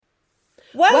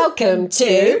Welcome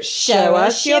to Show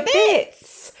Us Your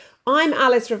Bits. I'm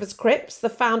Alice Rivers Cripps, the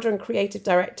founder and creative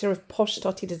director of Posh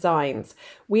Totty Designs.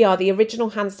 We are the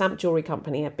original hand stamp jewellery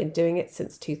company. I've been doing it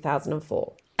since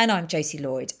 2004. And I'm Josie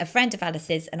Lloyd, a friend of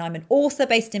Alice's, and I'm an author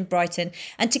based in Brighton.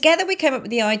 And together we came up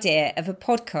with the idea of a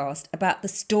podcast about the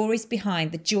stories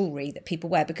behind the jewellery that people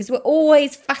wear, because we're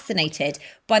always fascinated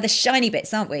by the shiny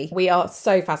bits, aren't we? We are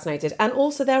so fascinated. And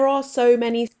also there are so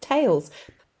many tales.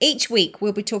 Each week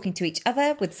we'll be talking to each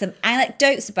other with some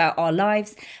anecdotes about our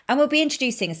lives, and we'll be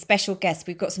introducing a special guest.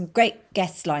 We've got some great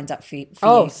guests lined up for you.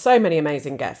 So many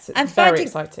amazing guests. It's very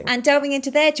exciting. And delving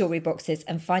into their jewellery boxes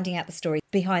and finding out the story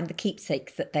behind the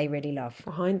keepsakes that they really love.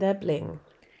 Behind their bling.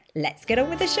 Let's get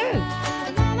on with the show.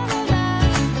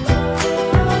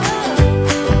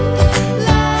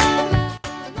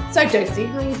 So Josie,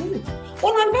 how are you doing?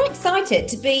 Well, I'm very excited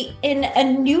to be in a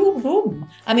new room.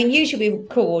 I mean, usually we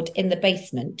record in the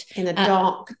basement. In a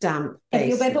dark, damp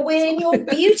basement. But we're in your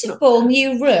beautiful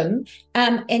new room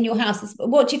in your house.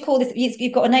 What do you call this?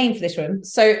 You've got a name for this room.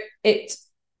 So it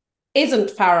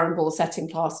isn't Farrow & Ball setting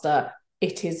plaster.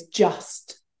 It is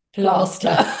just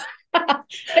plaster.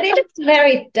 But it looks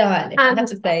very stylish, I have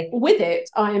to say. With it,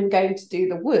 I am going to do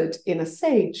the wood in a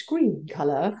sage green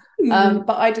colour.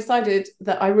 But I decided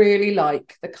that I really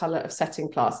like the colour of setting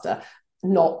plaster,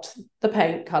 not the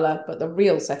paint colour, but the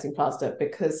real setting plaster,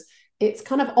 because it's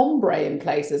kind of ombre in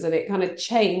places and it kind of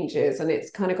changes and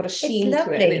it's kind of got a sheen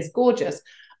to it and it's gorgeous.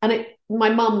 And my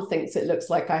mum thinks it looks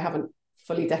like I haven't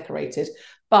fully decorated,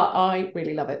 but I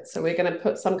really love it. So we're going to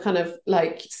put some kind of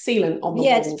like sealant on the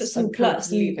walls. Put some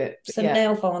leave it. Some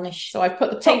nail varnish. So I've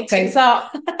put the paintings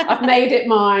up. I've made it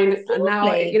mine, and now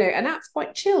and that's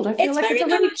quite chilled. I feel like it's a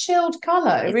really chilled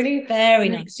colour. It really very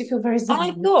nice. Makes you feel very zen.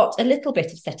 I've got a little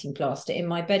bit of setting plaster in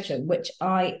my bedroom, which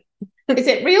Is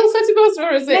it real setting plaster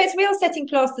or is it? No, it's real setting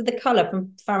plaster. The colour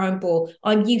from Farrow & Ball.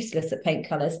 I'm useless at paint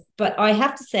colours, but I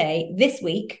have to say this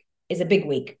week is a big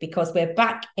week because we're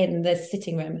back in the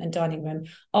sitting room and dining room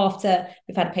after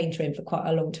we've had a painter in for quite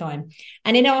a long time.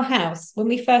 And in our house, when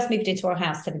we first moved into our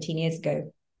house 17 years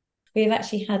ago, we've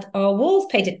actually had our walls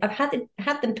painted. I've had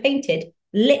them painted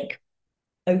Lick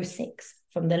 06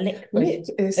 from the Lick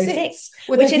 06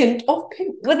 with a hint of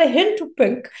pink. With a hint of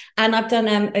pink. And I've done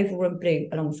oval room blue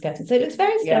along the skirting. So it looks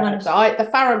very stylish. So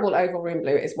the Farrow & Ball oval room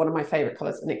blue is one of my favourite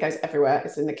colours and it goes everywhere.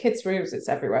 It's in the kids' rooms, it's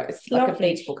everywhere. It's like a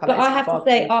beautiful colour. But I have to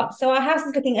say, so our house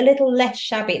is looking a little less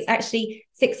shabby. It's actually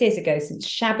 6 years ago since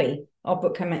Shabby, our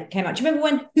book came out. Do you remember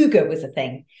when Hygge was a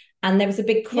thing? And there was a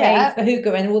big craze for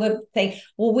Hygge and all the thing.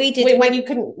 Well, we did... when you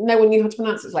couldn't know when you had to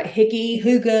pronounce it, was like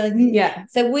Hygge. Yeah.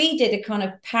 So we did a kind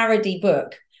of parody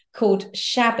book called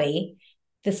Shabby,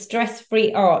 The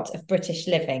Stress-Free Art of British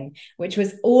Living, which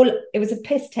was it was a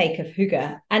piss take of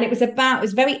Hygge. And it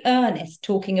was very earnest,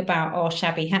 talking about our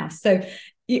shabby house. So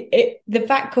the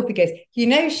back copy goes,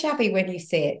 shabby when you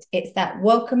see it. It's that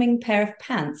welcoming pair of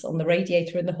pants on the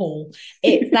radiator in the hall.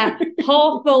 It's that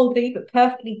half mouldy but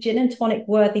perfectly gin and tonic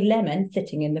worthy lemon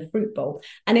sitting in the fruit bowl.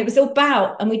 And it was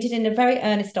about, and we did in a very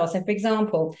earnest style. So for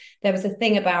example, there was a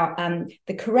thing about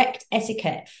the correct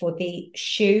etiquette for the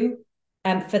shoe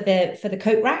for the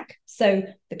coat rack. So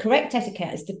the correct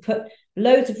etiquette is to put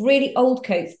loads of really old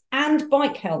coats and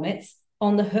bike helmets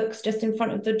on the hooks just in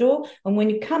front of the door, and when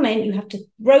you come in you have to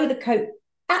throw the coat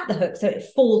at the hook so it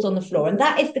falls on the floor, and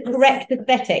that is the correct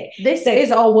aesthetic. This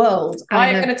is our world.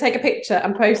 I'm going to take a picture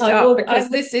and post it up because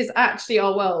this is actually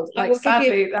our world. Like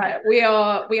sadly that we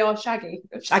are shabby.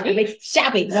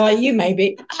 Well, you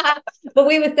maybe but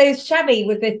we were so shabby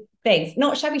with this things,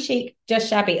 not shabby chic, just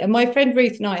shabby. And my friend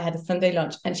Ruth and I had a Sunday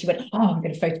lunch and she went, I'm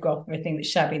going to photograph everything that's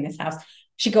shabby in this house.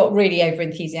 She got really over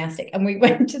enthusiastic, and we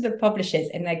went to the publishers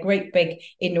in their great big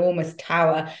enormous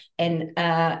tower in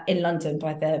London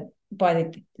by the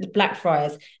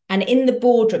Blackfriars, and in the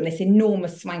boardroom, this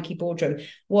enormous swanky boardroom,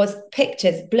 was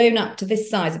pictures blown up to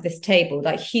this size of this table,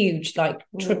 like huge, like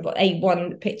triple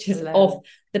A1 pictures of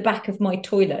the back of my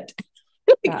toilet.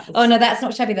 Oh no, that's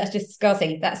not shabby, that's just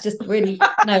scuzzy. That's just really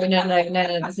no,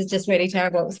 this is just really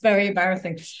terrible. It was very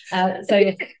embarrassing.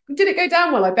 Did it go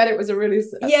down well? I bet it was a really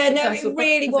it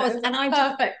really was. And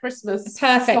perfect Christmas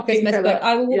book.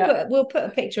 We'll put a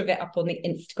picture of it up on the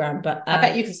Instagram, but I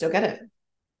bet you can still get it.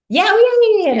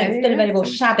 It's still available.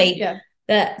 Shabby.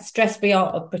 The Stress-Free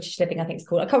Art of British Living, I think it's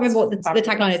called. I can't remember what the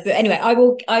tagline is, but anyway, I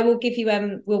will give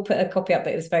you we'll put a copy up,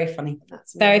 but it was very funny.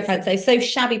 That's very fancy. So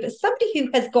shabby, but somebody who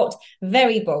has got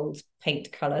very bold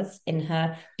paint colours in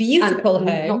her beautiful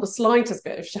home. Not the slightest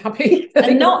bit of shabby.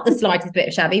 And not the slightest bit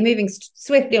of shabby. Moving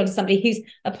swiftly on to somebody whose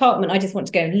apartment I just want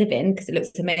to go and live in because it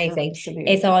looks amazing.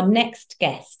 Absolutely. Is our next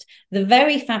guest, the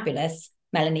very fabulous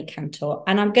Melanie Cantor.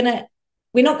 And I'm going to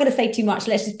we're not going to say too much.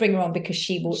 Let's just bring her on because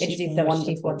she will She's introduce herself.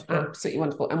 wonderful, She's wonderful, absolutely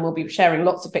wonderful, and we'll be sharing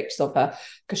lots of pictures of her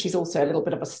because she's also a little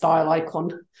bit of a style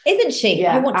icon, isn't she?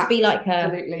 Yeah, I want to be like her.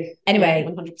 Absolutely. Anyway,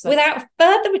 Yeah, 100%. Without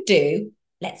further ado,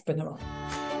 let's bring her on.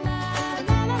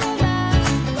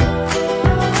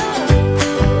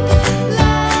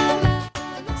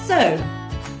 So,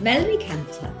 Melanie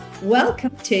Cantor,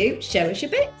 welcome to Show Us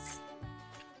Your Bits.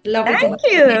 Lovely. Thank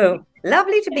you.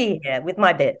 Lovely to be here with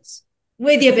my bits.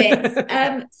 With your bits.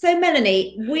 So,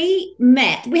 Melanie, we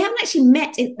haven't actually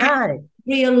met in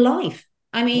real life.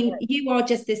 I mean, you are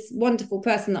just this wonderful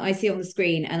person that I see on the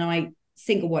screen, and I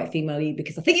single white female you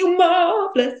because I think you're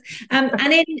marvellous. And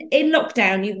in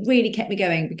lockdown, you really kept me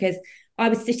going because I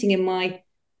was sitting in my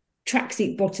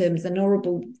tracksuit bottoms and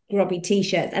horrible grubby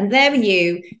t-shirts, and there were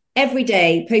you every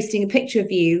day posting a picture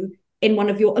of you in one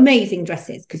of your amazing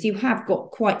dresses, because you have got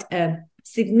quite a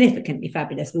significantly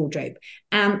fabulous wardrobe,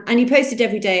 and you posted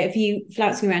every day of you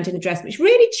flouncing around in a dress, which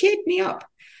really cheered me up.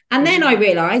 And then I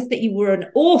realized that you were an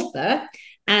author,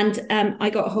 and I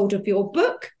got hold of your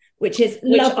book, which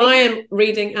lovely. I am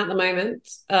reading at the moment,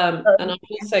 and I've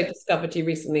also discovered you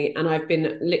recently, and I've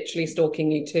been literally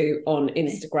stalking you too on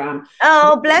Instagram.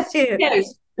 Oh, bless you.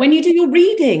 When you do your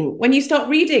reading, when you start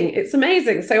reading, it's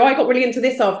amazing. So I got really into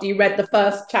this after you read the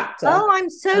first chapter. Oh, I'm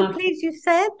so pleased you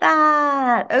said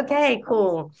that. Okay,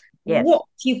 cool. Yes. What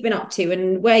you've been up to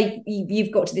and where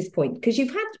you've got to this point, because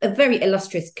you've had a very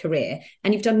illustrious career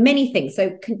and you've done many things.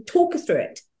 So can talk us through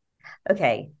it.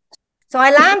 Okay. So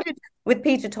I landed with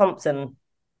Peter Thompson,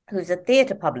 who's a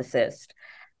theatre publicist,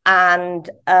 and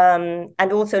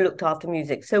also looked after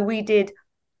music. So we did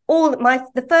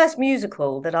the first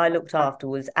musical that I looked after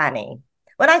was Annie.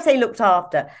 When I say looked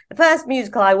after, the first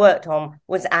musical I worked on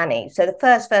was Annie. So the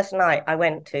first night I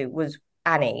went to was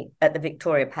Annie at the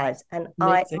Victoria Palace, and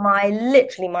my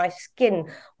skin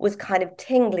was kind of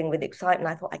tingling with excitement.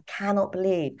 I thought, I cannot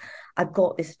believe I've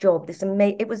got this job.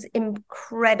 It was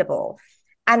incredible.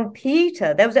 And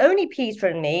Peter, there was only Peter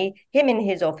and me, him in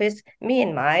his office, me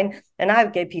in mine, and I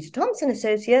would go Peter Thompson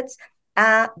Associates.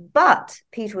 But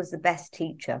Peter was the best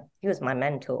teacher. He was my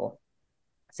mentor.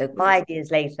 So 5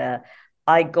 years later,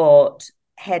 I got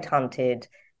headhunted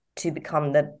to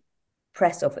become the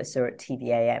press officer at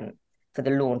TVAM for the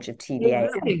launch of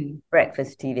TVAM,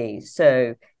 Breakfast TV.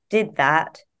 So did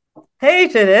that,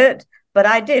 hated it, but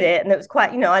I did it. And it was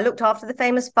quite, I looked after the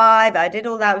famous five. I did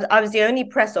all that. I was the only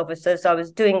press officer. So I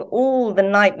was doing all the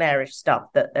nightmarish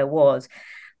stuff that there was.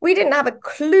 We didn't have a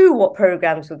clue what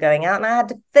programs were going out, and I had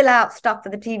to fill out stuff for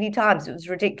the TV Times. It was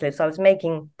ridiculous. I was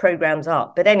making programs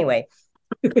up. But anyway,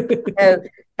 so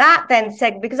that then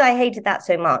said, because I hated that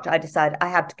so much, I decided I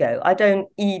had to go. I don't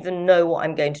even know what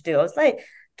I'm going to do. I was like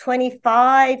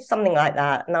 25, something like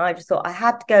that. And I just thought, I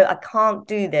have to go. I can't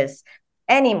do this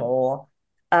anymore.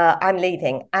 I'm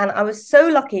leaving. And I was so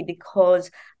lucky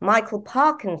because Michael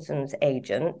Parkinson's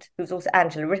agent, who's also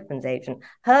Angela Rippon's agent,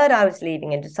 heard I was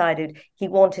leaving and decided he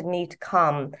wanted me to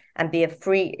come and be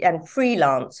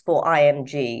freelance for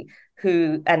IMG,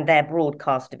 and their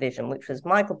broadcast division, which was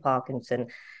Michael Parkinson,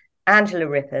 Angela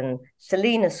Rippon,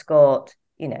 Selena Scott,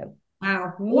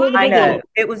 Wow. I know.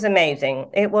 It was amazing.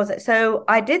 It was. So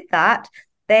I did that.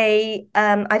 I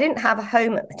didn't have a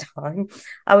home at the time.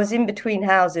 I was in between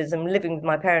houses and living with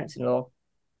my parents-in-law.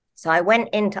 So I went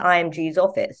into IMG's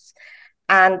office,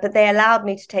 but they allowed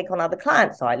me to take on other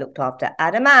clients. So I looked after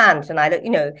Adamant, and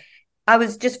I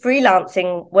was just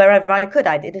freelancing wherever I could.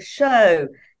 I did a show.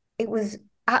 It was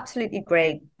absolutely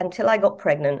great until I got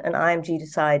pregnant, and IMG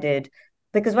decided,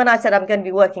 because when I said I'm going to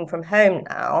be working from home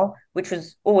now, which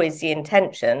was always the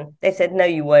intention, they said, no,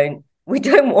 you won't. We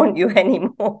don't want you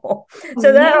anymore.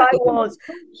 So there I was,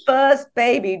 first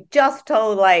baby, just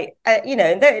told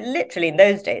literally in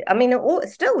those days, I mean,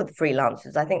 still with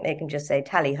freelancers, I think they can just say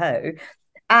tally ho.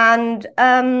 And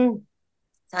so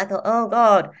I thought, oh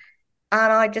God.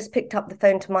 And I just picked up the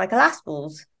phone to Michael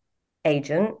Aspel's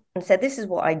agent and said, this is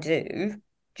what I do.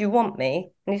 Do you want me?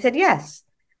 And he said, yes.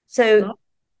 So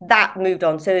that moved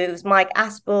on. So it was Mike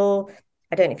Aspel.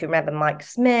 I don't know if you remember Mike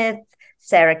Smith,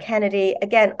 Sarah Kennedy.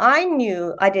 Again, I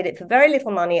knew I did it for very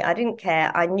little money. I didn't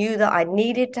care. I knew that I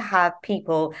needed to have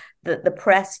people that the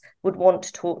press would want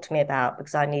to talk to me about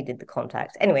because I needed the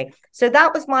contacts. Anyway, so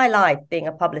that was my life being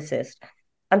a publicist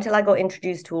until I got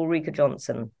introduced to Ulrika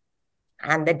Johnson.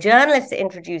 And the journalist that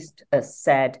introduced us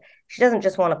said, she doesn't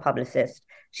just want a publicist.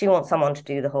 She wants someone to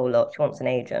do the whole lot. She wants an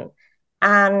agent.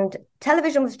 And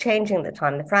television was changing at the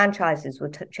time. The franchises were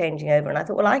changing over. And I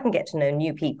thought, well, I can get to know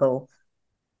new people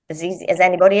as easy as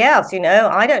anybody else.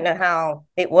 I don't know how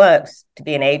it works to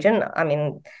be an agent. I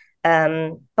mean,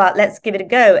 but let's give it a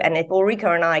go. And if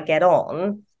Ulrika and I get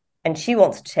on, and she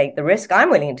wants to take the risk. I'm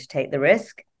willing to take the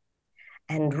risk.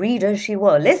 And reader she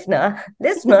was, listener,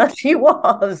 she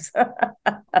was.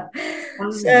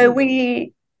 So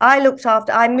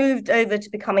I moved over to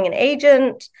becoming an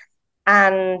agent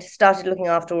and started looking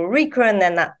after Ulrika, and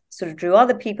then that sort of drew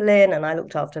other people in, and I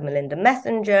looked after Melinda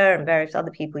Messenger and various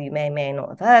other people you may not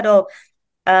have heard of.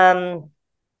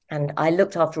 And I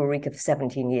looked after Ulrika for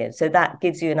 17 years. So that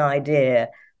gives you an idea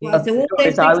of the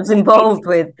stories I was involved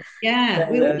with. Yeah,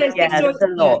 there's a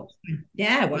lot.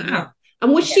 Yeah, wow.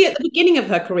 And was she at the beginning of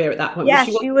her career at that point? Yeah,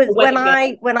 she was when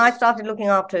I started looking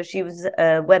after her, she was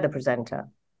a weather presenter.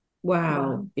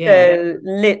 Wow. Yeah. So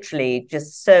literally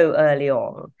just so early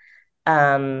on.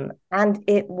 And I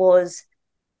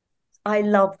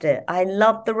loved it. I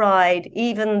loved the ride,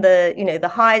 even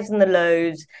the highs and the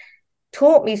lows.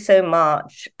 Taught me so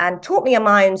much and taught me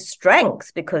my own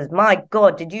strengths, because my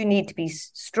God, did you need to be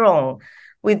strong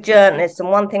with journalists and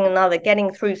one thing and another,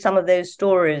 getting through some of those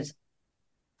stories.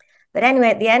 But anyway,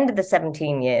 at the end of the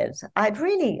 17 years, I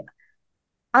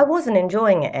wasn't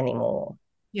enjoying it anymore.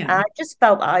 Yeah. I just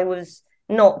felt I was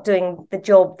not doing the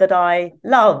job that I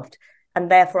loved,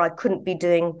 and therefore I couldn't be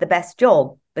doing the best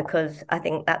job, because I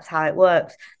think that's how it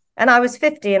works. And I was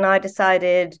 50 and I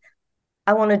decided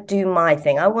I want to do my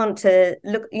thing. I want to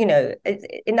look,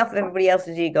 enough of everybody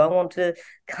else's ego. I want to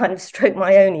kind of stroke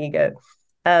my own ego.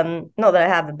 Not that I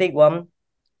have a big one.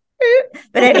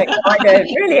 But anyway, I don't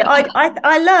really.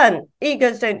 I learned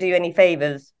egos don't do you any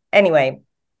favors. Anyway,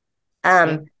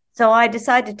 so I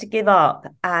decided to give up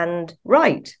and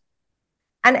write.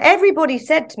 And everybody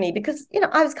said to me, because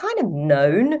I was kind of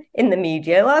known in the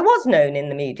media. I was known in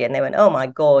the media, and they went, "Oh my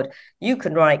God, you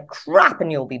can write crap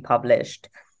and you'll be published."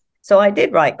 So I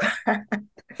did write crap, and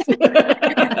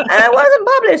I wasn't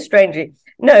published. Strangely,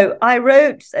 no, I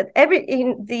wrote.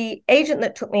 The agent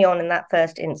that took me on in that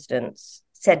first instance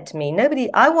said to me,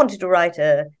 I wanted to write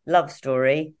a love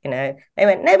story, they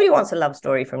went, nobody wants a love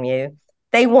story from you.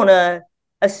 They want a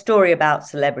story about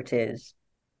celebrities.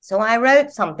 So I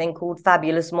wrote something called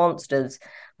Fabulous Monsters,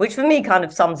 which for me kind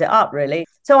of sums it up, really.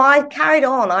 So I carried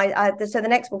on. So the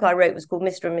next book I wrote was called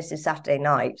Mr. and Mrs. Saturday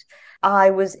Night.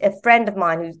 A friend of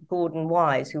mine, who's Gordon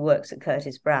Wise, who works at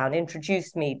Curtis Brown,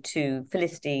 introduced me to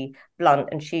Felicity Blunt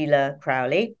and Sheila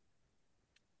Crowley.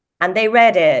 And they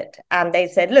read it and they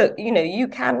said, look, you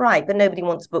can write, but nobody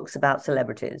wants books about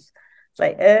celebrities. It's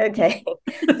like, okay.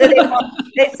 So they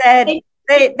said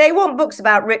they want books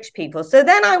about rich people. So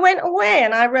then I went away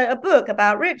and I wrote a book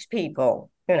about rich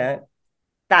people.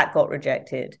 That got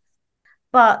rejected.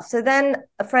 But so then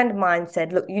a friend of mine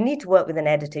said, look, you need to work with an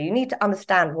editor. You need to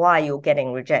understand why you're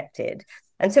getting rejected.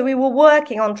 And so we were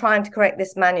working on trying to correct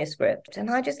this manuscript. And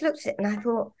I just looked at it and I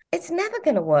thought, it's never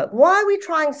going to work. Why are we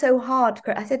trying so hard to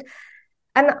correct? I said,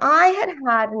 and I had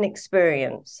an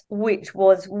experience, which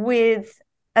was with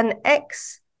an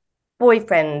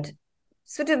ex-boyfriend,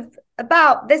 sort of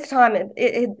about this time.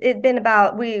 It'd been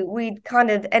about, we'd kind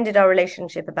of ended our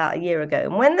relationship about a year ago.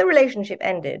 And when the relationship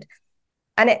ended,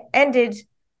 and it ended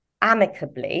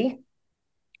amicably,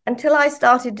 until I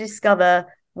started to discover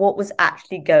what was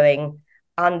actually going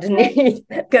on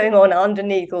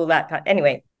underneath all that kind.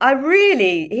 Anyway,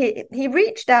 he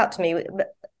reached out to me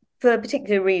for a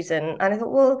particular reason, and I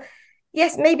thought, well,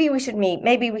 yes, maybe we should meet.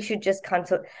 Maybe we should just kind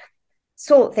of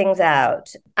sort things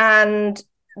out. And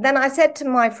then I said to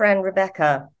my friend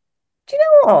Rebecca, do you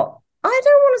know what? I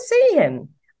don't want to see him.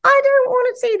 I don't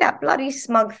want to see that bloody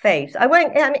smug face. I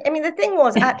won't. I mean, the thing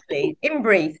was, actually, in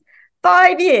brief,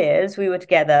 5 years we were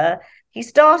together. He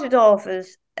started off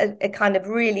as a kind of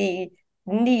really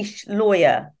niche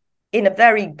lawyer in a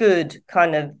very good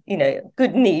kind of,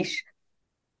 good niche.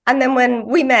 And then when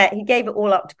we met, he gave it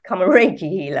all up to become a Reiki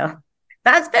healer.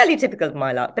 That's fairly typical of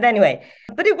my luck. But anyway,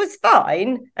 it was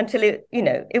fine until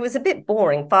it was a bit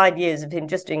boring, 5 years of him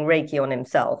just doing Reiki on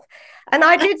himself. And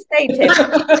I did say to him,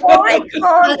 why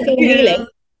can't you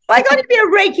be a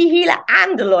Reiki healer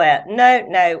and a lawyer?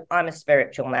 No, I'm a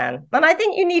spiritual man. And I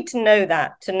think you need to know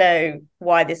that to know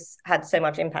why this had so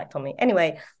much impact on me.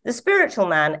 Anyway, the spiritual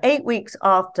man, 8 weeks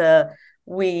after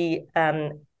we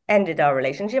ended our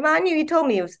relationship, I knew, he told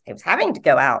me he was having to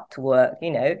go out to work,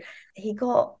 he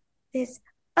got this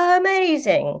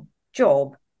amazing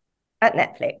job at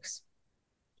Netflix.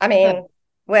 I mean,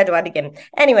 where do I begin?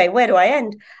 Anyway, where do I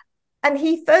end? And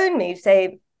he phoned me to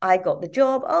say, I got the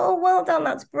job. Oh, well done.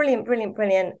 That's brilliant.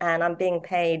 And I'm being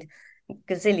paid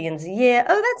gazillions a year.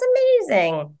 Oh, that's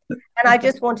amazing. And I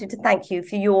just wanted to thank you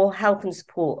for your help and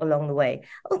support along the way.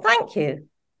 Oh, thank you.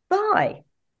 Bye.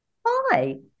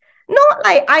 Not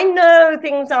like, I know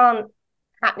things aren't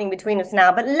happening between us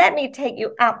now, but let me take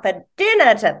you out for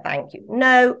dinner to thank you.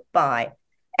 No, bye.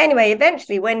 anyway,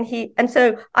 eventually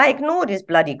so I ignored his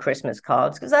bloody Christmas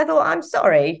cards because I thought, I'm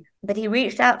sorry. But he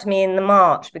reached out to me in the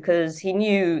March because he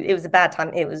knew it was a bad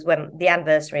time. It was when the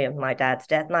anniversary of my dad's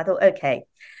death. And I thought, okay.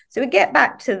 So we get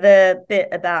back to the bit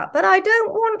about, but I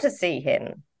don't want to see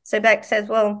him. So Beck says,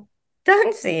 well,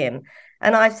 don't see him.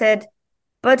 And I said,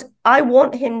 but I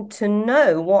want him to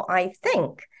know what I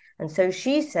think. And so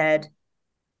she said,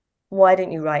 why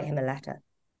don't you write him a letter?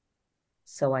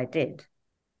 So I did.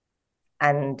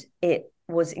 And it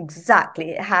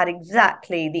had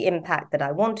exactly the impact that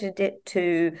I wanted it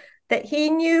to, that he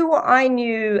knew what I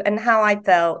knew and how I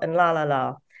felt and la, la,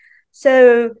 la.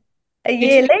 So a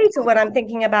year later, when I'm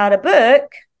thinking about a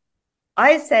book,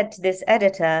 I said to this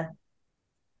editor,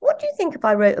 what do you think if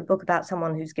I wrote a book about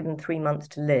someone who's given 3 months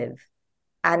to live?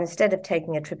 And instead of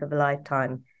taking a trip of a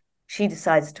lifetime, she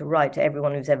decides to write to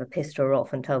everyone who's ever pissed her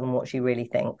off and tell them what she really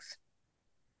thinks.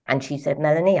 And she said,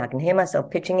 Melanie, I can hear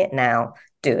myself pitching it now.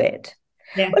 Do it.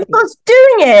 Yeah. Well, of course,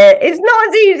 doing it is not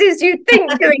as easy as you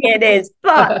think doing it is.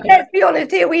 But let's be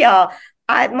honest, here we are.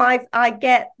 I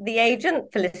get the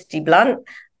agent, Felicity Blunt,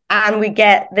 and we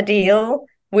get the deal,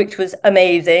 which was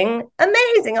amazing.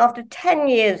 Amazing. After 10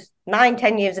 years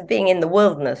of being in the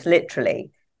wilderness,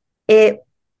 literally, it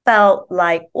felt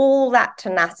like all that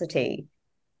tenacity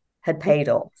had paid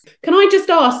off. Can I just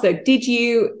ask though,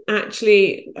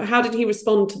 how did he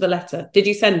respond to the letter? Did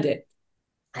you send it?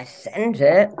 I sent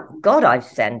it. God, I've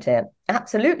sent it.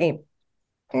 Absolutely.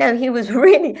 No, he was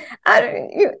really,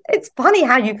 it's funny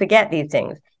how you forget these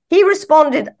things. He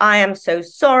responded, I am so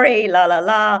sorry, la, la,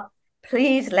 la.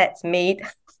 Please, let's meet.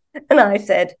 And I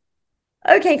said,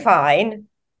 okay, fine.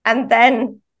 And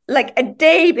then like a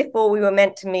day before we were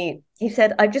meant to meet, he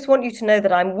said, I just want you to know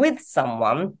that I'm with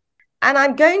someone and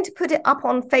I'm going to put it up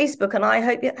on Facebook. And I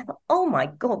hope oh my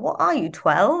God, what are you,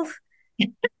 12?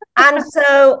 And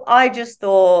so I just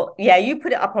thought, yeah, you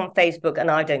put it up on Facebook and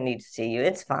I don't need to see you.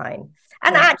 It's fine.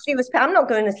 And actually, I'm not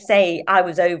going to say I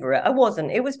was over it. I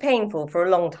wasn't. It was painful for a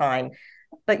long time,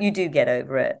 but you do get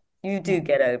over it. You do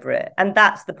get over it. And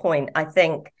that's the point. I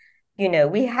think,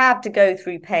 we have to go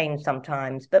through pain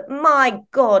sometimes, but my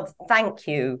God, thank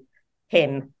you,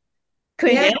 him.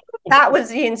 Because that was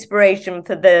the inspiration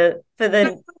for the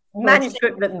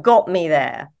manuscript that got me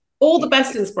there. All the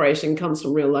best inspiration comes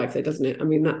from real life, though, doesn't it? I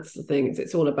mean, that's the thing.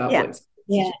 It's all about what's.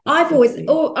 Yeah, I've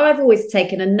always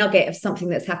taken a nugget of something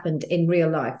that's happened in real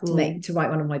life to write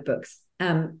one of my books.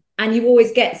 And you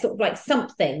always get sort of like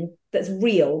something that's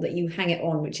real that you hang it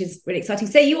on, which is really exciting.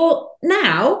 So you're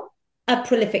now a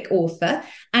prolific author,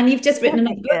 and you've just written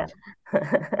another book.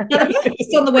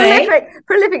 It's on the way.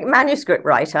 Prolific manuscript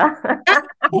writer.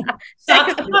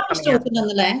 Published author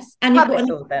nonetheless, and you've got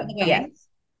another book on the way. Yes.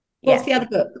 What's the other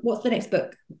book? What's the next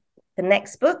book? The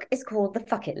next book is called The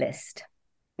Fuck It List.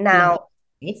 Now,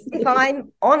 if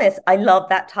I'm honest, I love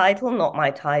that title, not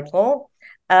my title.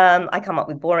 I come up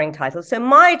with boring titles. So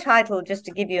my title, just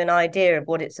to give you an idea of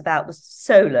what it's about, was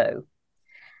Solo.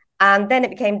 And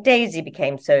then Daisy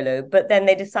became Solo, but then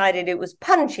they decided it was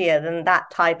punchier than that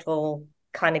title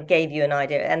kind of gave you an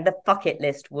idea. And The Fuck It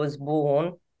List was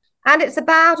born. And it's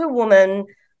about a woman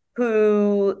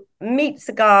who meets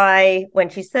a guy when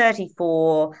she's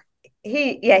 34.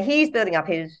 He's building up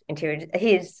his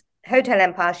hotel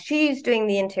empire. She's doing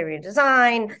the interior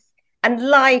design, and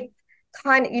life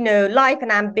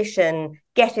and ambition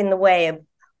get in the way of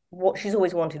what she's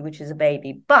always wanted, which is a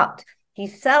baby. But he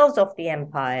sells off the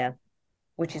empire,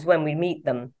 which is when we meet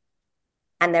them,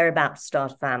 and they're about to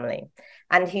start a family.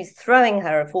 And he's throwing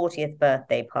her a 40th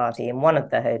birthday party in one of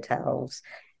the hotels,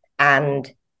 and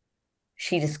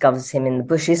she discovers him in the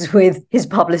bushes with his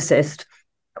publicist,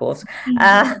 of course.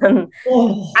 And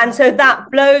so that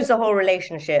blows the whole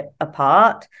relationship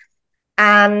apart.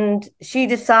 And she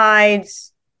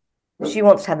decides she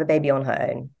wants to have a baby on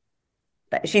her own.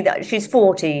 She's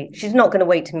 40. She's not going to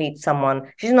wait to meet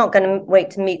someone. She's not going to wait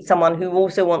to meet someone who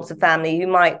also wants a family, who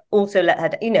might also let her,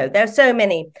 there are so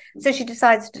many. So she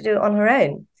decides to do it on her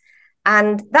own.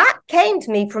 And that came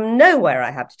to me from nowhere,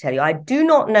 I have to tell you. I do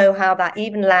not know how that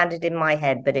even landed in my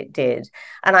head, but it did.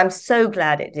 And I'm so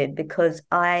glad it did, because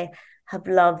I have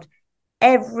loved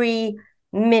every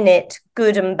minute,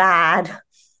 good and bad,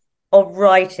 of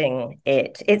writing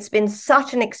it. It's been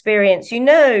such an experience,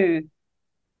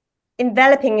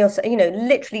 enveloping yourself,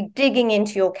 literally digging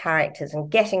into your characters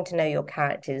and getting to know your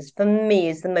characters, for me,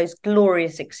 is the most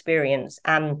glorious experience.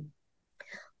 And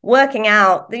working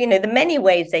out, the many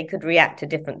ways they could react to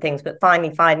different things, but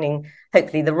finally finding,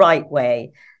 hopefully, the right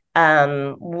way,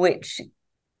 which,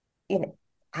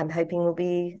 I'm hoping will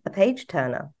be a page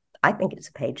turner. I think it's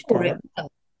a page turner.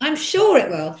 I'm I'm sure it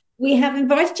will. We have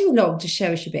invited you along to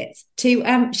show us your bits, to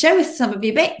show us some of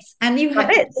your bits. And you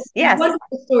have yes.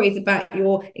 wonderful stories about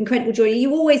your incredible jewelry.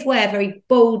 You always wear very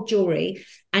bold jewelry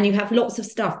and you have lots of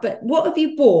stuff. But what have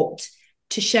you bought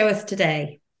to show us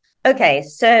today? Okay,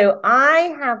 so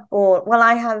I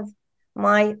have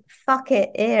my fuck it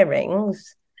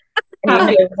earrings. And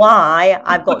you know why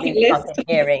I've got these fuck it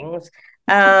earrings.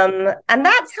 And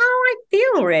that's how I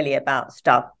feel really about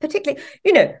stuff. Particularly,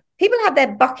 people have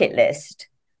their bucket list.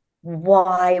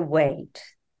 Why wait?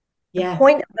 The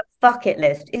point of the bucket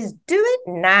list is do it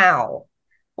now.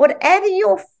 Whatever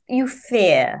you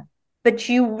fear, but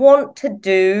you want to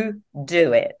do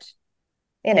it.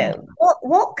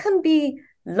 What can be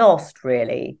lost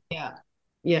really? Yeah,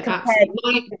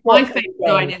 absolutely. My favorite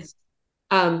line is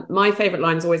my favorite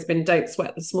line's always been don't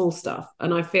sweat the small stuff,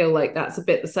 and I feel like that's a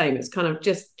bit the same. It's kind of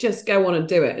just go on and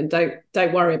do it, and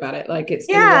don't worry about it, like it's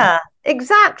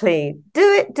exactly.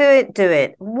 Do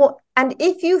it. And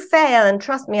if you fail, and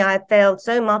trust me, I've failed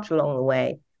so much along the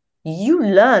way, you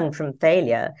learn from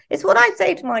failure. It's what I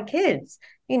say to my kids.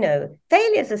 Failure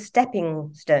is a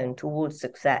stepping stone towards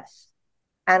success.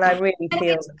 And I really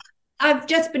feel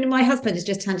my husband has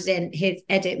just handed in his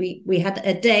edit. We had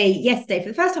a day yesterday, for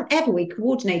the first time ever, we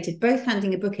coordinated both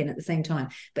handing a book in at the same time.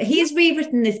 But he has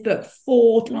rewritten this book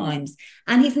 4 times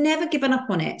and he's never given up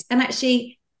on it. And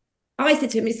actually, I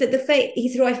said to him, he said, I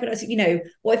said,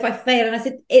 what if I fail? And I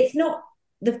said, it's not,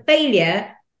 the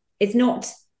failure is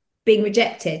not being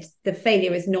rejected. The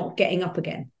failure is not getting up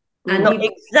again. And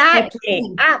exactly,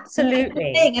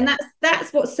 absolutely. And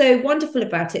that's what's so wonderful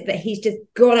about it, that he's just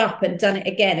got up and done it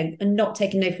again and not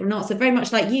taken no for an answer, very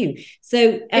much like you.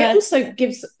 So it also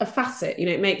gives a facet,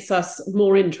 it makes us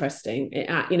more interesting.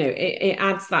 It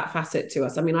adds that facet to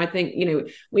us. I mean, I think,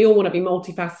 we all want to be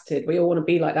multifaceted. We all want to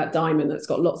be like that diamond that's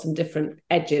got lots of different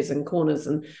edges and corners,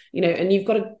 and and you've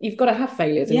got to have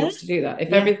failures in order to do that.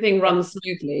 If everything runs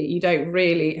smoothly, you don't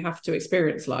really have to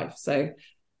experience life. So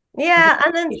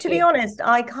and then to be honest,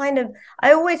 I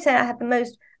always say I had the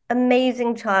most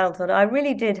amazing childhood. I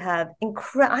really did have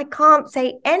I can't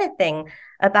say anything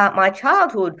about my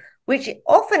childhood, which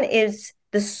often is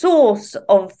the source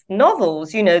of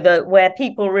novels, where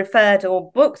people refer to,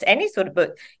 or books, any sort of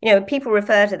book, people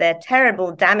refer to their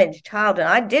terrible, damaged childhood.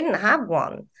 I didn't have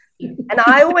one. And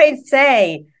I always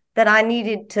say that I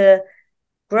needed to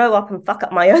grow up and fuck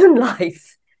up my own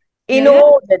life in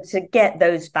order to get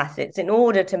those facets, in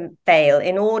order to fail,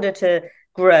 in order to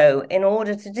grow, in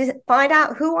order to just find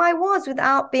out who I was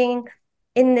without being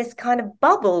in this kind of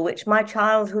bubble, which my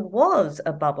childhood was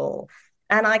a bubble.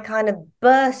 And I kind of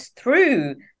burst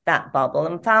through that bubble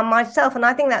and found myself. And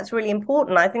I think that's really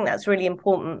important. I think that's really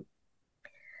important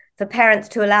for parents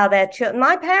to allow their children.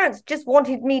 My parents just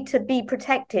wanted me to be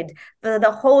protected for the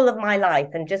whole of my life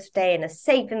and just stay in a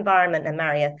safe environment and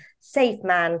marry a safe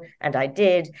man. And I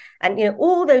did. And,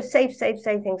 all those safe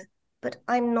things. But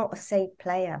I'm not a safe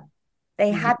player.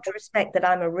 They had to respect that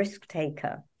I'm a risk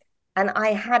taker. And I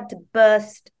had to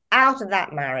burst out of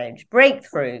that marriage, break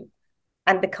through,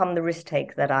 and become the risk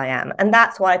taker that I am. And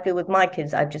that's why I feel with my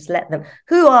kids, I've just let them,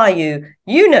 who are you?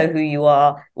 You know who you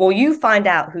are, or you find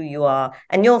out who you are,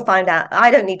 and you'll find out.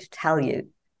 I don't need to tell you,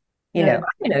 I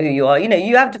know who you are.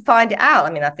 You have to find it out.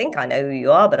 I mean, I think I know who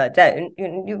you are, but I don't.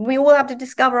 We all have to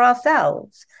discover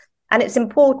ourselves. And it's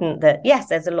important that, yes,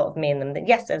 there's a lot of me in them, that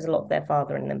yes, there's a lot of their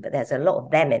father in them, but there's a lot of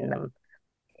them in them.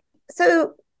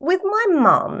 So with my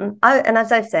mum, and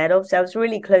as I've said, obviously I was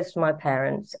really close to my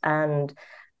parents, and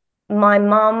my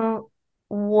mum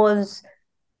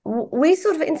we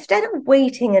sort of, instead of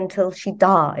waiting until she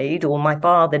died or my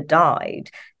father died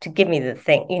to give me the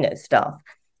thing, stuff,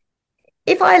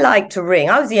 if I liked to ring,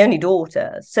 I was the only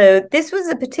daughter. So this was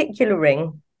a particular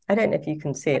ring. I don't know if you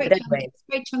can see it, but anyway. It's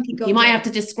very chunky gold. You might have to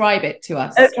describe it to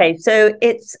us. Okay, so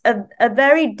it's a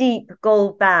very deep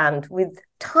gold band with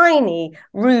tiny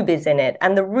rubies in it,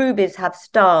 and the rubies have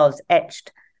stars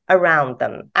etched around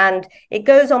them, and it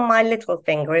goes on my little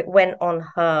finger. It went on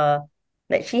her,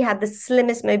 that she had the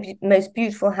slimmest, most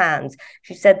beautiful hands.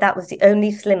 She said that was the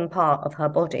only slim part of her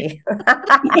body.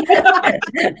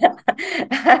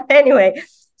 Anyway,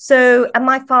 and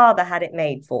my father had it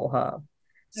made for her.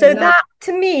 So that,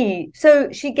 to me, so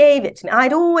she gave it to me.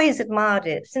 I'd always admired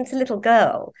it since a little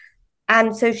girl.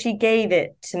 And so she gave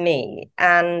it to me.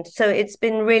 And so it's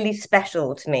been really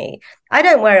special to me. I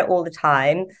don't wear it all the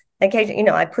time. Occasionally,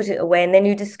 I put it away, and then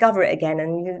you discover it again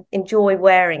and you enjoy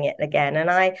wearing it again. And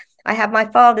I have my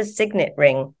father's signet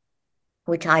ring,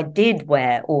 which I did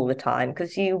wear all the time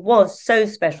because he was so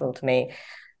special to me.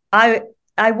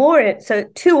 I wore it so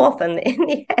too often in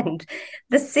the end,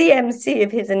 the CMC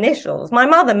of his initials, my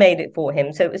mother made it for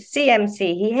him. So it was CMC.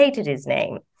 He hated his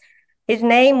name. His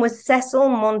name was Cecil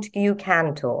Montague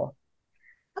Cantor.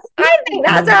 I think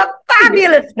that's a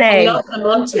fabulous name. I love the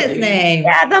Montague name.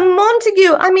 Yeah, the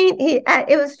Montague. I mean,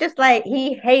 it was just like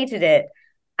he hated it.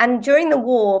 And during the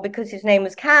war, because his name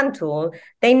was Cantor,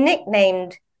 they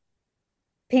nicknamed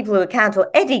people who were Cantor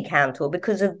Eddie Cantor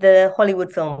because of the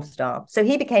Hollywood film star. So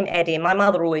he became Eddie, and my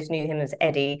mother always knew him as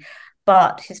Eddie,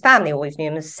 but his family always knew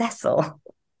him as Cecil.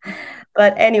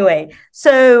 But anyway,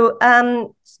 so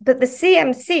but the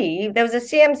CMC, there was a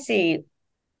CMC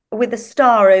with a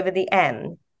star over the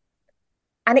M,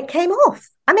 and it came off.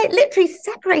 I mean, it literally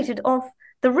separated off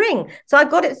the ring. So I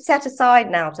got it set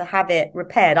aside now to have it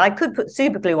repaired. I could put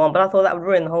super glue on, but I thought that would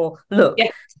ruin the whole look.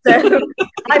 Yeah. So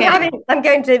I'm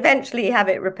going to eventually have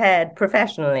it repaired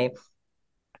professionally.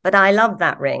 But I love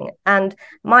that ring. And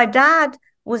my dad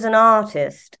was an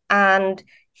artist, and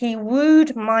he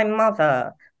wooed my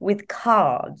mother with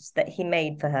cards that he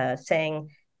made for her saying,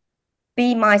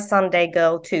 "Be my Sunday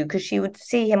girl too," because she would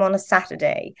see him on a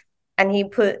Saturday, and he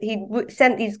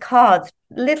sent these cards,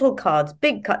 little cards,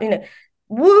 big cards,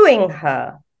 wooing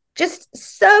her, just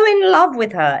so in love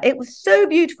with her. It was so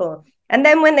beautiful. And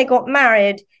then when they got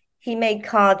married, he made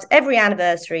cards every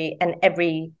anniversary and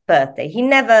every birthday. He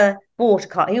never bought a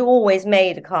card. He always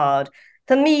made a card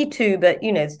for me too, but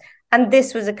and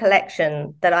this was a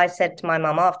collection that I said to my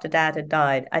mum after Dad had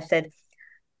died. I said,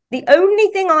 the only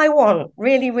thing I want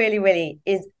really, really, really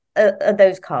is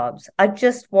those cards. I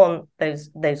just want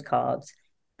those cards.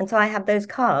 And so I have those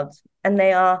cards, and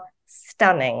they are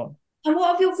stunning. And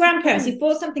what of your grandparents? You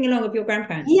brought something along of your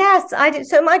grandparents. Yes, I did.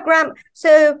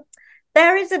 So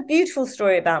there is a beautiful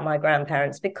story about my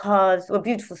grandparents because, well,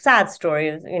 beautiful, sad story,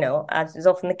 as is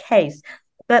often the case.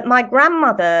 But my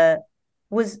grandmother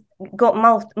got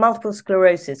multiple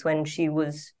sclerosis when she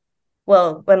was,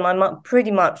 when my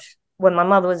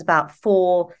mother was about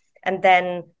 4, and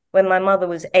then when my mother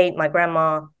was 8, my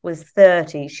grandma was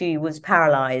 30. She was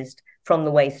paralyzed from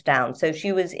the waist down. So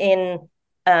she was in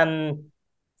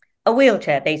a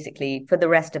wheelchair basically for the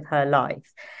rest of her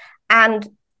life. And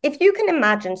if you can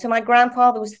imagine, so my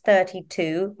grandfather was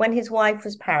 32 when his wife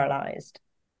was paralyzed.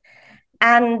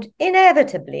 And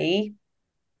inevitably,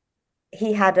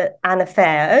 he had an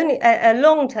affair, only a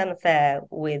long-term affair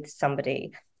with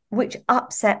somebody, which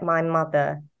upset my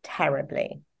mother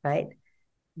terribly, right?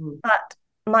 But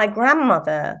my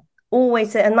grandmother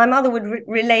always said, and my mother would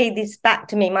relay this back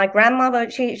to me. My grandmother,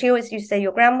 she always used to say,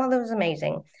 your grandmother was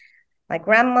amazing. My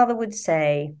grandmother would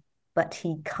say, but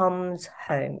he comes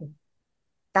home.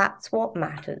 That's what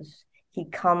matters. He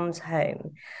comes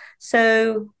home.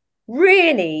 So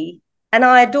really, and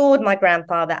I adored my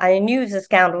grandfather. I knew he was a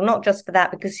scoundrel, not just for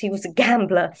that, because he was a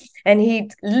gambler and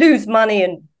he'd lose money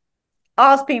and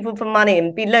ask people for money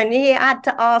and be lonely. He had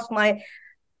to ask my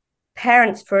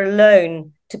parents for a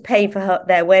loan to pay for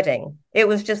their wedding. It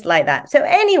was just like that. So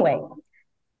anyway,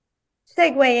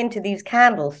 segue into these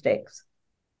candlesticks.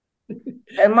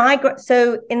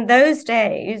 So in those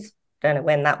days, don't know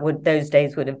when those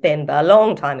days would have been, but a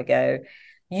long time ago,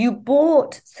 you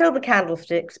bought silver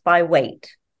candlesticks by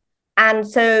weight. And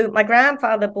so my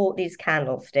grandfather bought these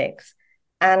candlesticks,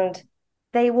 and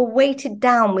they were weighted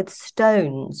down with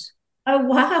stones. Oh,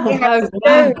 wow. They had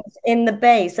stones in the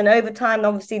base. And over time,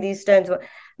 obviously, these stones were...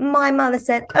 My mother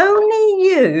said, only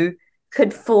you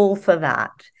could fall for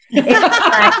that.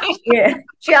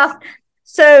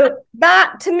 So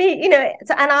that to me, and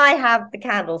I have the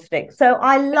candlestick. So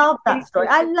I love that story.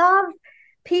 I love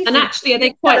pieces. And actually, are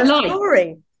they quite light?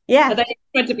 Story. Yeah. Are they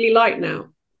incredibly light now?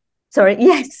 Sorry,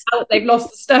 yes. Oh, they've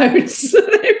lost the stones.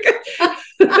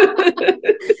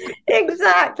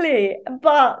 Exactly.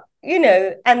 But,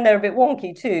 and they're a bit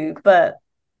wonky too, but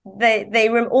they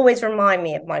always remind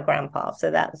me of my grandpa.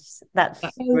 So that's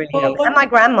really lovely. And my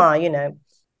grandma,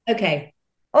 Okay.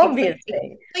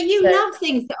 Obviously. But you love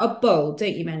things that are bold,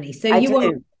 don't you, Melanie? So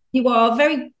you are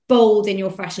very bold in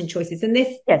your fashion choices. And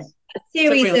this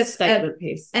series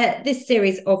this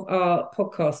series of our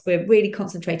podcast, we're really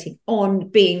concentrating on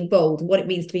being bold and what it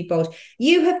means to be bold.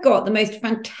 You have got the most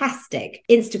fantastic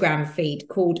Instagram feed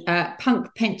called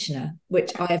Punk Pensioner,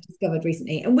 which I have discovered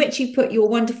recently, and which you put your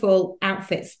wonderful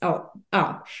outfits up.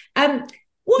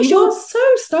 You're so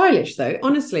stylish, though.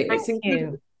 Honestly, Thank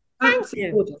you. Thank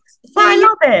you. So I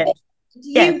love it.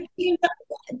 You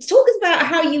talk us about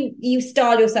how you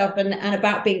style yourself and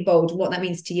about being bold and what that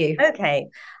means to you. Okay.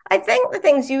 I think the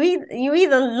things you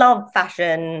either love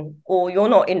fashion or you're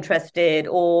not interested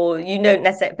or you don't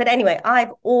necessarily. But anyway,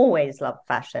 I've always loved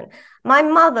fashion. My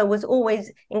mother was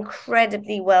always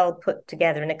incredibly well put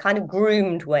together in a kind of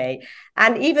groomed way.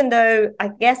 And even though I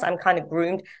guess I'm kind of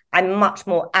groomed, I'm much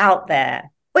more out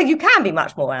there. Well, you can be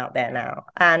much more out there now.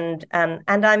 And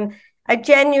I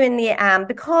genuinely am,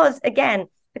 because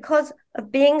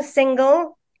of being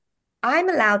single, I'm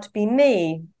allowed to be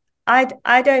me. I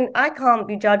can't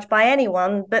be judged by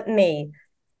anyone but me.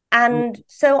 And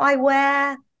so I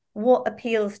wear what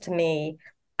appeals to me.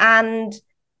 And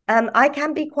I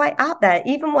can be quite out there,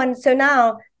 even when, so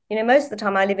now, most of the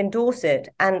time I live in Dorset,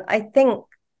 and I think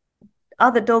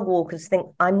other dog walkers think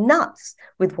I'm nuts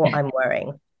with what I'm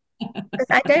wearing. Because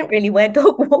I don't really wear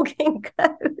dog walking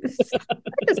clothes.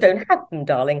 I just don't have them,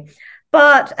 darling.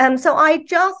 But so I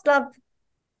just love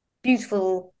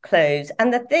beautiful clothes.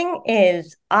 And the thing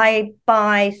is, I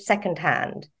buy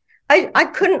secondhand. I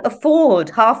couldn't afford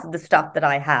half of the stuff that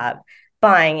I have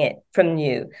buying it from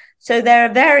new. So there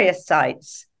are various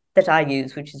sites that I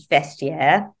use, which is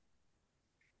Vestiaire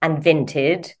and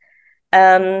Vinted.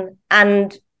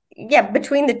 And yeah,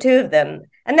 between the two of them.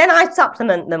 And then I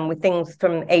supplement them with things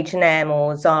from H&M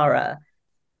or Zara.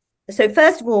 So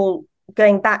first of all,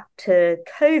 going back to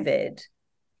COVID,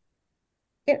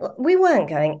 we weren't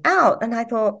going out. And I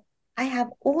thought, I have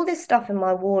all this stuff in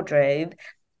my wardrobe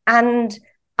and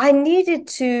I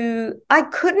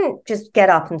couldn't just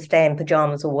get up and stay in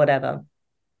pajamas or whatever.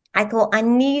 I thought I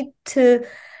need to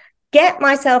get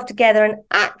myself together and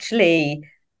actually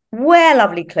wear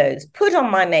lovely clothes, put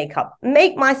on my makeup,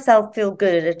 make myself feel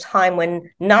good at a time when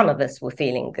none of us were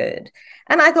feeling good.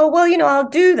 And I thought, well, I'll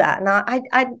do that. And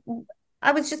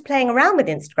I was just playing around with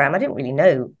Instagram. I didn't really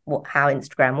know how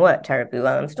Instagram worked terribly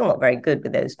well. I'm still not very good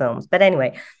with those films. But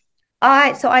anyway,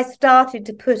 so I started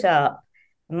to put up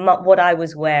what I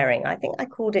was wearing. I think I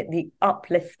called it the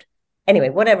uplift. Anyway,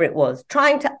 whatever it was,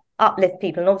 trying to uplift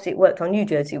people. And obviously it worked on you,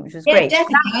 Josie, which was great.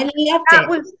 Definitely. I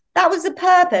loved it. That was the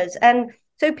purpose. And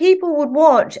so people would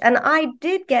watch, and I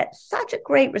did get such a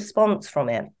great response from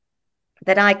it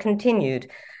that I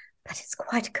continued. But it's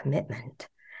quite a commitment.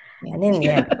 Yeah. And in the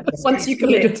end, once you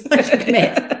commit,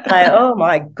 oh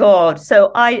my God.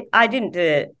 So I didn't do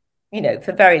it,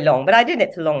 for very long, but I did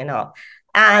it for long enough.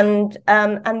 And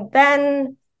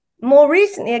then more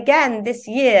recently, again, this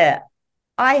year,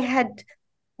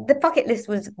 the bucket list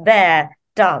was there,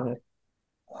 done.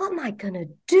 What am I going to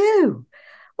do?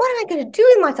 What am I going to do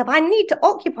with myself? I need to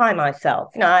occupy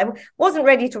myself. I wasn't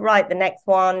ready to write the next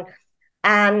one.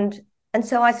 And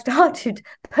so I started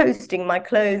posting my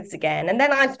clothes again. And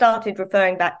then I started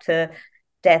referring back to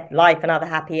death, life, and other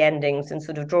happy endings and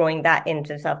sort of drawing that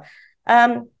into stuff.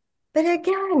 But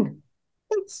again,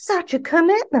 it's such a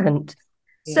commitment.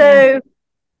 Yeah. So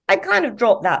I kind of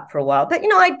dropped that for a while. But,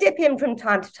 I dip in from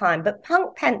time to time. But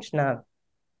Punk Pensioner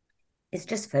is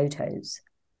just photos.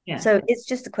 Yeah. So it's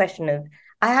just a question of,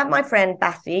 I have my friend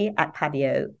Bassi at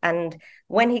Patio, and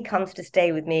when he comes to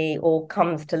stay with me or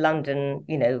comes to London,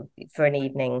 for an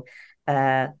evening,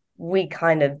 we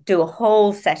kind of do a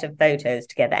whole set of photos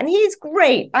together. And he's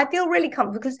great. I feel really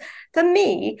comfortable because for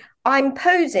me, I'm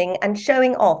posing and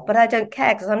showing off, but I don't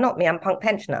care because I'm not me. I'm Punk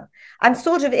Pensioner. I'm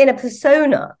sort of in a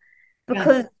persona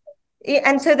because,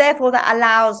 and so therefore that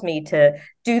allows me to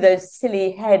do those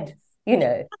silly head,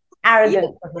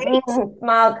 arrogant,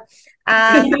 smug,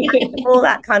 and all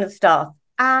that kind of stuff.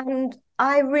 And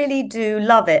I really do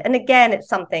love it. And again, it's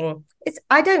something,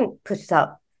 I don't put it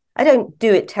up. I don't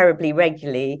do it terribly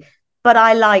regularly, but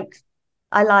I like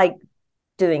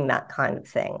doing that kind of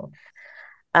thing.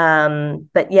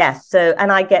 But yes,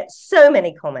 and I get so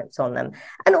many comments on them.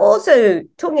 And also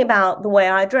talking about the way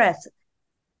I dress,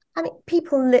 I mean,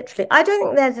 people literally, I don't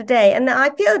think there's a day, and I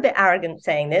feel a bit arrogant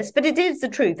saying this, but it is the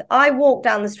truth. I walk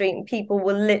down the street and people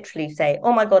will literally say,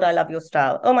 oh my God, I love your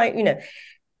style. Oh my,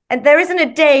 and there isn't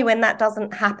a day when that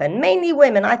doesn't happen. Mainly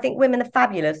women. I think women are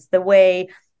fabulous the way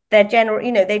they're general,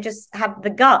 they just have the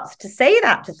guts to say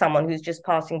that to someone who's just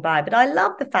passing by. But I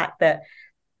love the fact that,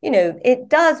 it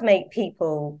does make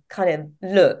people kind of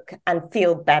look and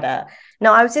feel better.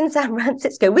 Now, I was in San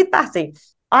Francisco with Bassi.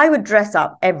 I would dress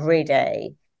up every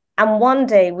day. And one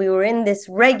day we were in this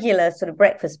regular sort of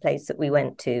breakfast place that we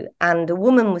went to, and a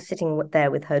woman was sitting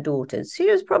there with her daughters. She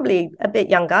was probably a bit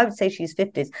younger. I would say she's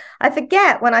 50s. I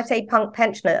forget when I say Punk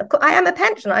Pensioner. Of course, I am a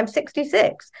pensioner. I'm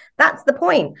 66. That's the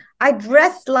point. I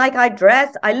dress like I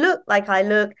dress. I look like I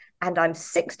look, and I'm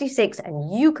 66,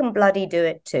 and you can bloody do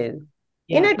it too.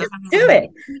 Yeah. Just do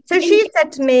it. So she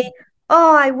said to me,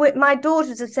 oh, my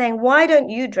daughters are saying, why don't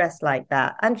you dress like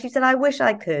that? And she said, I wish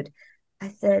I could. I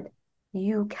said,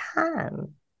 you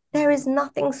can. there is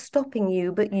nothing stopping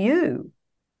you but you.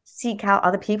 Seek out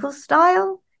other people's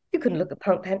style. You can look at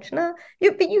Punk Pensioner.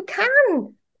 But you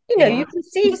can, you can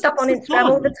see stuff on Instagram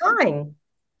all the time.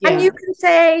 Yeah. And you can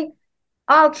say,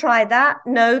 I'll try that.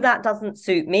 No, that doesn't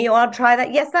suit me. Or I'll try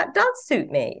that. Yes, that does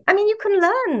suit me. I mean, you can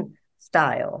learn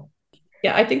style.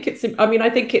 Yeah, I think it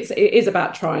is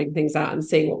about trying things out and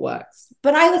seeing what works.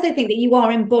 But I also think that you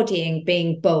are embodying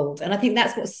being bold. And I think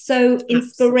that's what's so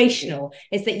inspirational,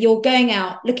 is that you're going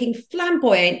out looking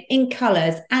flamboyant in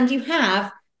colours, and you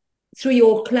have, through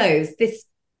your clothes, this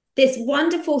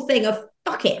wonderful thing of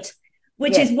fuck it,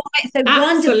 which is why it's so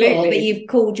wonderful that you've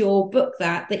called your book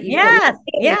that you've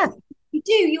you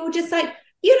do. You're just like,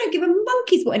 you don't give a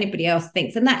monkey's what anybody else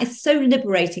thinks. And that is so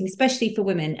liberating, especially for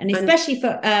women, and especially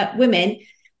for women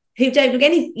who don't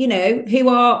look who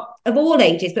are of all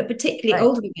ages, but particularly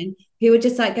older women who are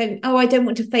just like going, oh, I don't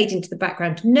want to fade into the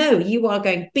background. No, you are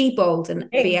going, be bold and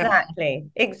be out.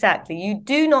 Exactly. You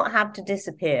do not have to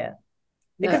disappear.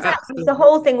 Because that was the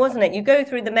whole thing, wasn't it? You go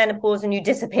through the menopause and you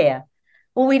disappear.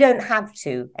 Well, we don't have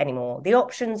to anymore. The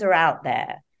options are out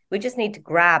there. We just need to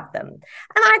grab them. And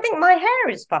I think my hair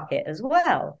is fuck it as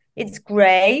well. It's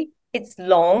grey, it's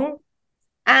long,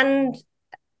 and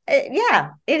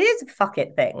it is a fuck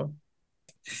it thing.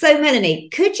 So, Melanie,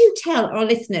 could you tell our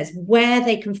listeners where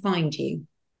they can find you?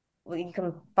 Well, you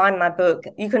can find my book.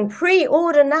 You can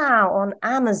pre-order now on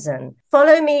Amazon.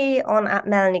 Follow me on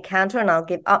 @Melanie Cantor, and I'll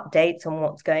give updates on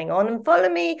what's going on. And follow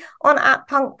me on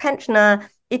 @Punk Pensioner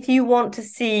if you want to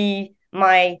see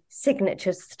my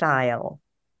signature style.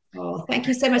 Oh, thank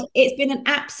you so much. It's been an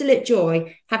absolute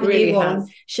joy having you on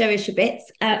Show Us Your Bits.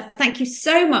 Thank you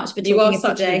so much for talking to us today. You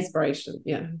are such an inspiration.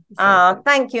 Yeah.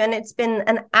 Thank you. And it's been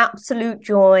an absolute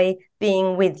joy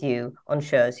being with you on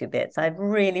Show Us Your Bits. I've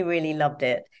really, really loved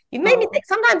it. You made me think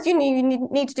sometimes you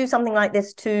need to do something like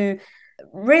this to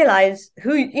realize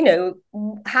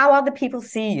how other people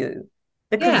see you.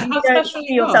 Because you don't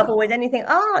see yourself always anything.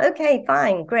 Oh, okay,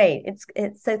 fine, great.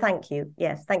 It's so thank you.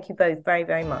 Yes, thank you both very,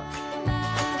 very much.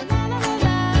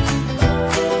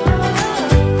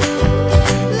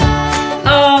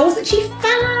 Oh, wasn't she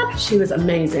fab? She was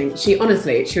amazing. She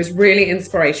was really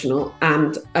inspirational,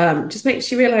 and just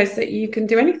makes you realise that you can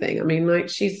do anything. I mean, like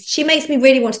she makes me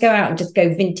really want to go out and just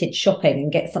go vintage shopping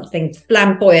and get something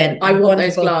flamboyant. I want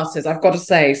those glasses. I've got to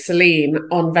say, Celine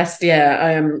on Vestiaire,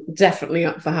 I am definitely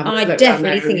up for having. I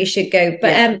definitely think you should go.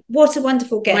 But what a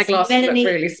wonderful guest. My glasses Melanie...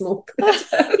 look really small. Yeah,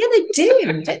 they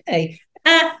do, don't they?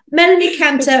 Melanie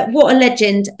Cantor, what a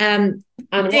legend. And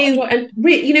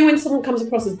when someone comes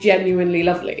across as genuinely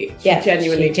lovely, she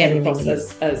genuinely came across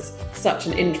as such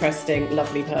an interesting,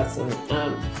 lovely person,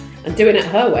 and doing it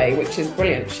her way, which is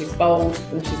brilliant. She's bold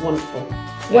and she's wonderful.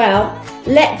 Well,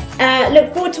 let's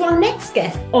look forward to our next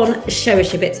guest on Show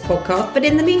Us Your Bits podcast. But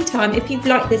in the meantime, if you've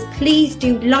liked this, please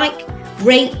do like,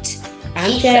 rate,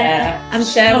 and share, and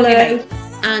follow.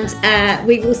 And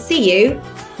we will see you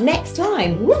next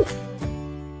time. Woo!